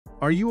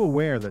Are you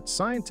aware that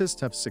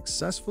scientists have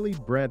successfully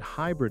bred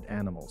hybrid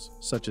animals,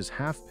 such as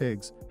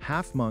half-pigs,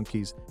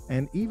 half-monkeys,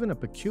 and even a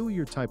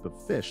peculiar type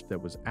of fish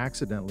that was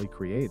accidentally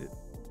created?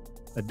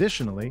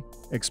 Additionally,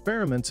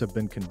 experiments have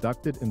been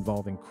conducted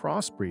involving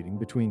crossbreeding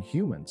between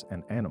humans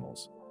and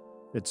animals.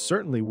 It's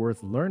certainly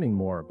worth learning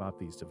more about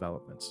these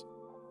developments.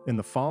 In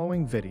the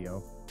following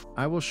video,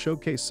 I will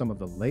showcase some of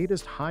the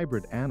latest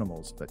hybrid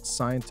animals that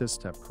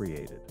scientists have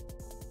created.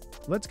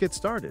 Let's get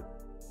started.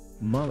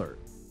 Mullard.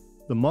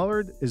 The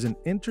Mullard is an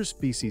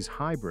interspecies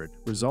hybrid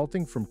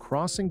resulting from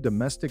crossing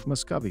domestic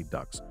Muscovy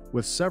ducks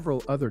with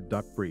several other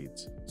duck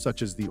breeds,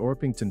 such as the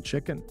Orpington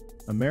chicken,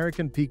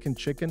 American Pekin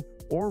chicken,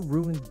 or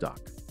ruined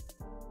duck.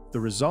 The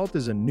result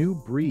is a new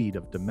breed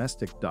of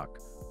domestic duck,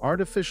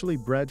 artificially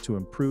bred to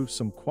improve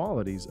some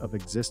qualities of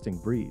existing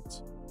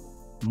breeds.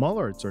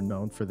 Mullards are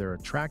known for their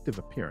attractive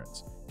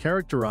appearance,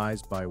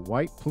 characterized by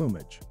white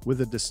plumage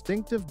with a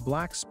distinctive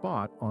black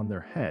spot on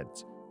their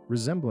heads,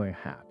 resembling a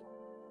hat.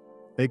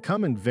 They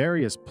come in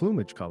various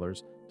plumage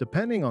colors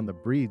depending on the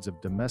breeds of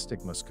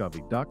domestic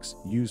Muscovy ducks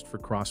used for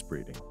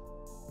crossbreeding.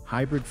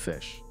 Hybrid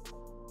fish.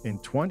 In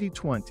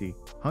 2020,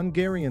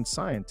 Hungarian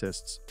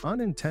scientists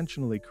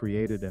unintentionally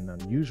created an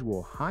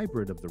unusual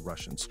hybrid of the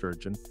Russian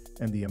sturgeon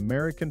and the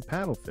American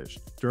paddlefish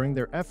during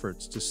their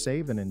efforts to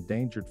save an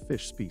endangered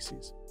fish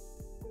species.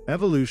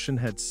 Evolution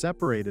had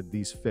separated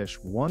these fish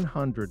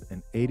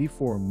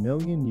 184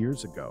 million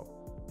years ago,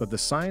 but the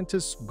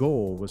scientists'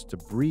 goal was to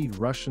breed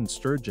Russian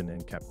sturgeon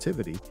in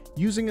captivity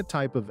using a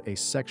type of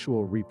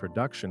asexual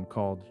reproduction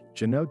called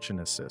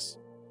genogenesis.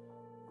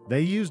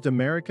 They used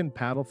American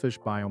paddlefish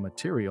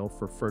biomaterial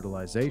for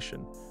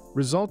fertilization,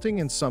 resulting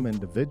in some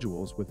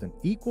individuals with an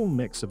equal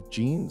mix of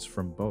genes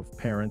from both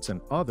parents and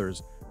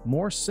others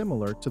more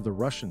similar to the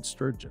Russian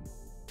sturgeon.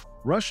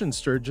 Russian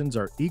sturgeons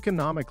are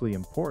economically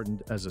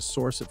important as a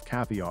source of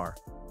caviar,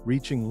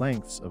 reaching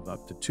lengths of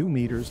up to 2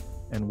 meters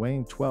and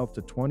weighing 12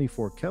 to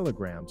 24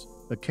 kilograms,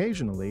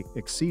 occasionally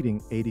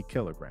exceeding 80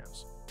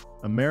 kilograms.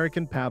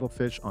 American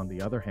paddlefish, on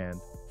the other hand,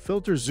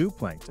 filter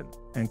zooplankton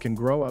and can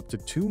grow up to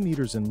 2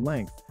 meters in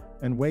length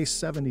and weigh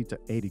 70 to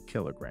 80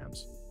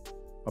 kilograms.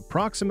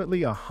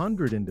 Approximately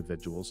 100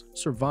 individuals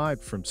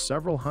survived from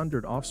several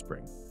hundred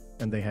offspring,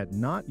 and they had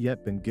not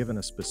yet been given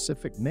a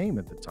specific name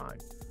at the time,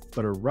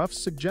 but a rough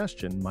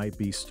suggestion might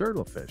be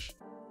sturtlefish,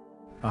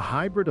 a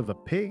hybrid of a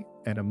pig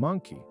and a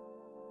monkey.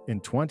 In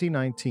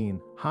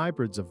 2019,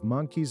 hybrids of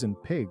monkeys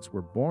and pigs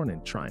were born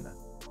in China.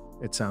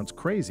 It sounds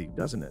crazy,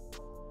 doesn't it?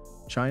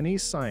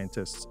 Chinese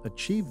scientists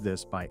achieved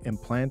this by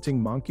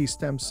implanting monkey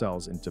stem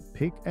cells into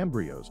pig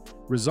embryos,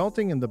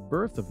 resulting in the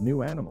birth of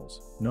new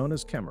animals, known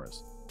as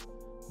chimeras.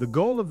 The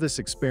goal of this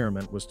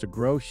experiment was to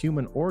grow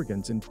human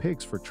organs in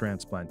pigs for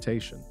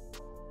transplantation.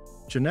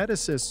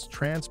 Geneticists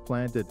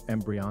transplanted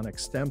embryonic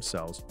stem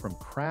cells from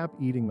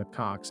crab-eating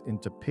macaques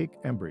into pig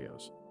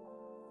embryos.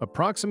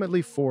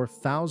 Approximately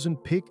 4,000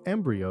 pig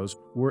embryos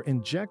were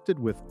injected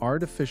with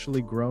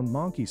artificially grown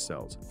monkey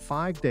cells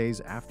 5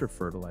 days after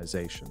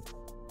fertilization.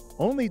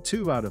 Only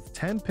 2 out of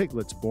 10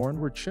 piglets born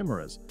were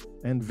chimeras,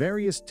 and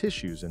various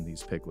tissues in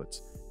these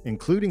piglets,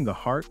 including the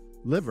heart,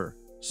 liver,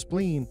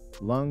 spleen,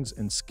 lungs,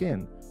 and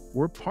skin,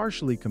 were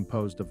partially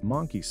composed of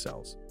monkey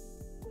cells.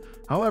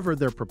 However,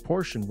 their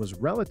proportion was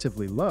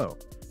relatively low,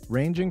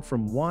 ranging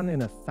from 1 in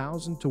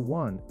 1,000 to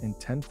 1 in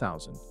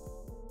 10,000.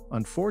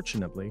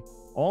 Unfortunately,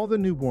 all the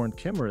newborn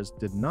chimeras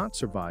did not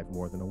survive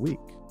more than a week.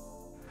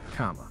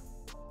 Cama.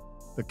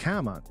 The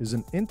Cama is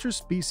an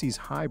interspecies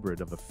hybrid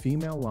of a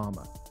female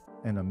llama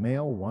and a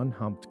male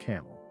one-humped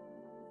camel.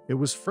 It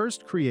was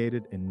first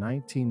created in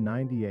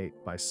 1998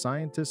 by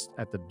scientists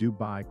at the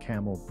Dubai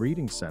Camel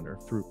Breeding Center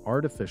through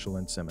artificial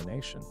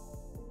insemination.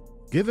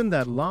 Given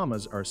that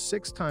llamas are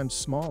 6 times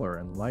smaller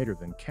and lighter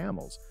than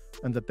camels,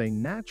 and that they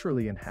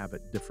naturally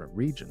inhabit different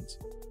regions,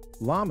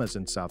 llamas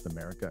in South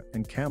America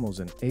and camels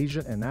in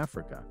Asia and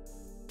Africa,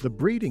 the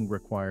breeding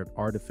required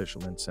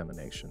artificial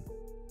insemination.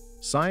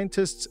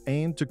 Scientists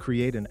aimed to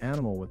create an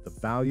animal with the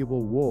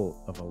valuable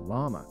wool of a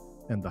llama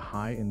and the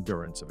high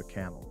endurance of a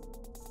camel.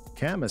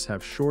 Camas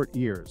have short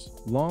ears,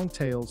 long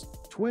tails,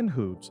 twin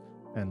hooves,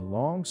 and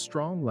long,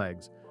 strong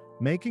legs,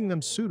 making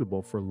them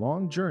suitable for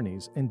long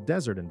journeys in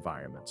desert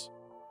environments.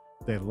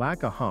 They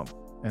lack a hump,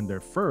 and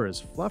their fur is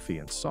fluffy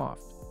and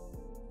soft.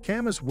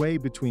 Camas weigh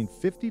between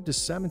 50 to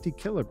 70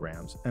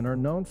 kilograms and are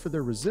known for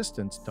their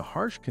resistance to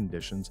harsh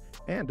conditions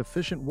and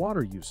efficient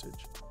water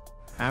usage.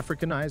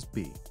 Africanized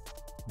bee.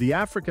 The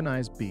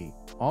Africanized bee,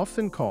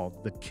 often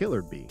called the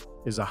killer bee,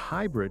 is a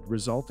hybrid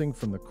resulting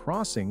from the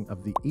crossing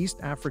of the East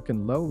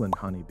African lowland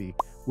honeybee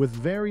with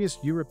various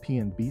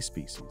European bee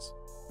species.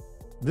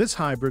 This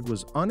hybrid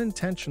was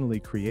unintentionally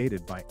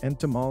created by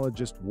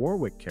entomologist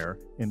Warwick Kerr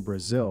in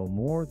Brazil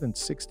more than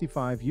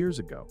 65 years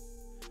ago.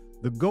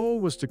 The goal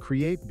was to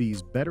create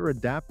bees better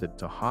adapted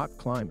to hot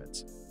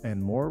climates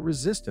and more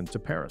resistant to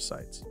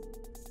parasites.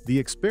 The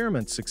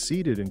experiment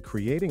succeeded in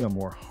creating a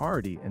more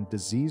hardy and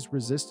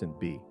disease-resistant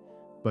bee,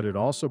 but it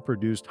also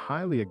produced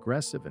highly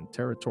aggressive and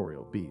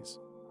territorial bees.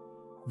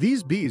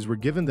 These bees were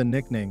given the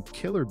nickname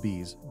killer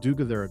bees due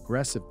to their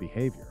aggressive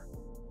behavior.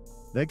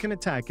 They can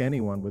attack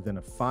anyone within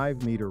a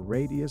 5-meter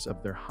radius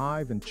of their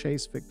hive and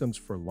chase victims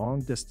for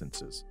long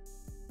distances.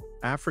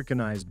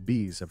 Africanized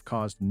bees have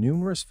caused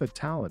numerous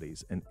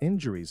fatalities and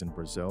injuries in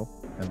Brazil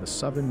and the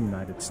southern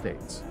United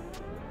States.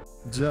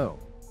 Zo.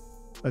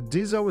 A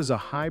Dizo is a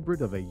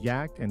hybrid of a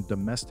yak and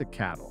domestic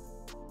cattle.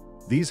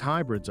 These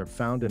hybrids are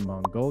found in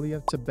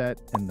Mongolia, Tibet,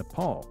 and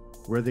Nepal,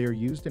 where they are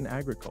used in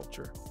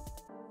agriculture.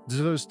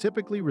 Zos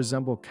typically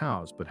resemble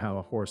cows but have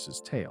a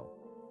horse's tail.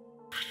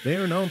 They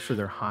are known for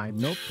their high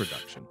milk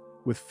production,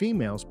 with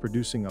females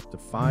producing up to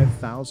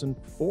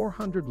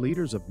 5,400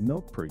 liters of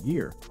milk per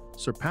year,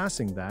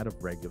 surpassing that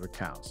of regular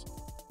cows.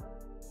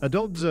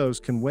 Adult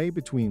zos can weigh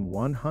between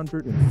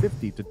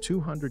 150 to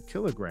 200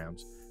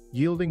 kilograms,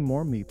 yielding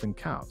more meat than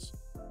cows.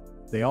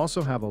 They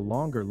also have a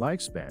longer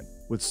lifespan,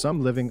 with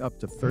some living up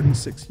to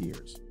 36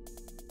 years.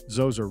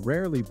 Zos are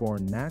rarely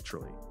born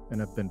naturally and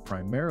have been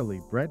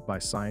primarily bred by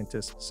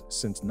scientists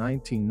since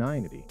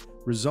 1990,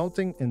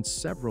 resulting in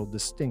several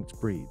distinct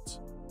breeds.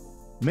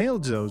 Male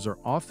zos are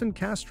often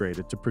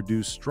castrated to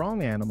produce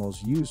strong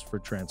animals used for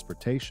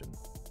transportation.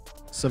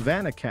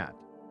 Savannah Cat.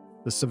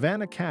 The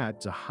Savannah Cat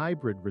is a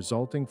hybrid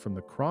resulting from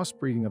the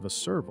crossbreeding of a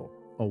serval,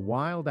 a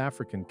wild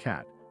African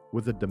cat,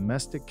 with a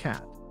domestic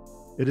cat.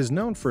 It is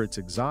known for its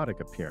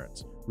exotic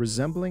appearance,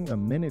 resembling a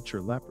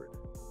miniature leopard.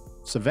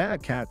 Savannah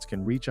cats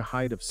can reach a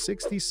height of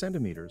 60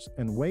 centimeters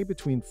and weigh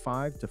between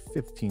 5 to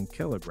 15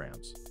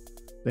 kilograms.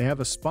 They have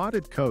a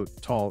spotted coat,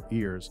 tall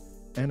ears,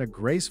 and a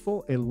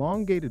graceful,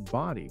 elongated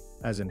body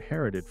as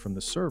inherited from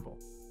the serval.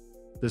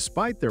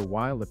 Despite their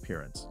wild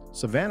appearance,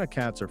 Savannah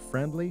cats are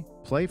friendly,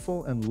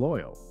 playful, and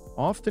loyal,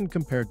 often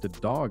compared to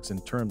dogs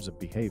in terms of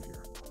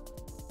behavior.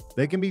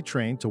 They can be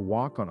trained to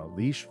walk on a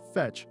leash,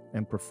 fetch,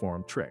 and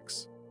perform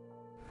tricks.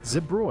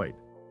 Zebroid.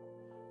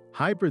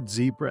 Hybrid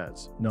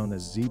zebras, known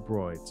as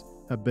zebroids,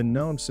 have been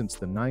known since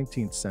the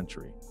 19th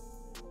century.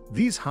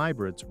 These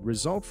hybrids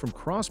result from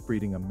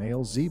crossbreeding a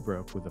male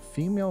zebra with a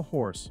female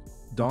horse,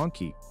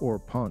 donkey, or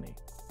pony.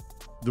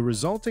 The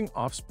resulting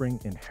offspring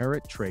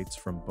inherit traits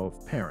from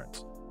both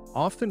parents,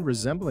 often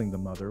resembling the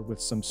mother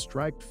with some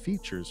striped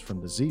features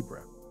from the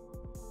zebra.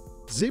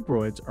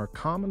 Zebroids are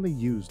commonly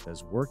used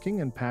as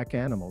working and pack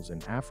animals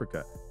in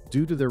Africa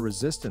due to their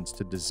resistance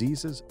to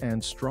diseases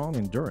and strong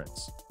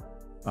endurance.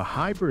 A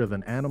hybrid of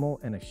an animal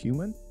and a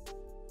human?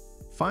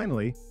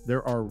 Finally,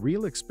 there are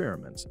real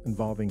experiments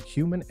involving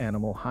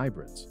human-animal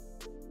hybrids.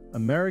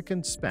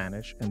 American,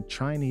 Spanish, and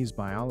Chinese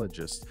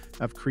biologists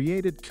have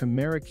created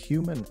chimeric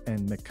human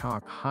and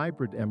macaque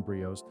hybrid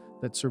embryos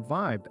that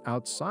survived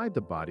outside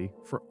the body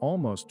for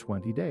almost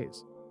 20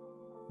 days.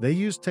 They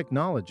used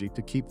technology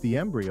to keep the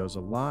embryos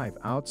alive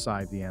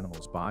outside the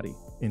animal's body,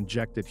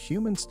 injected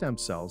human stem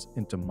cells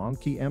into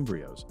monkey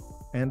embryos,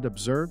 and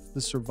observed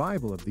the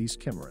survival of these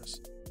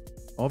chimeras.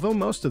 Although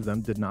most of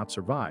them did not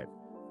survive,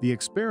 the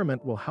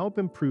experiment will help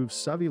improve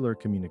cellular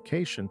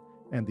communication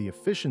and the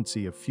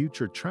efficiency of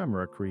future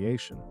chimera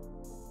creation.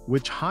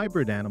 Which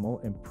hybrid animal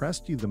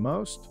impressed you the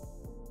most?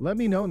 Let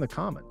me know in the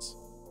comments.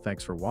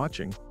 Thanks for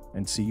watching,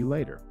 and see you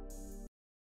later.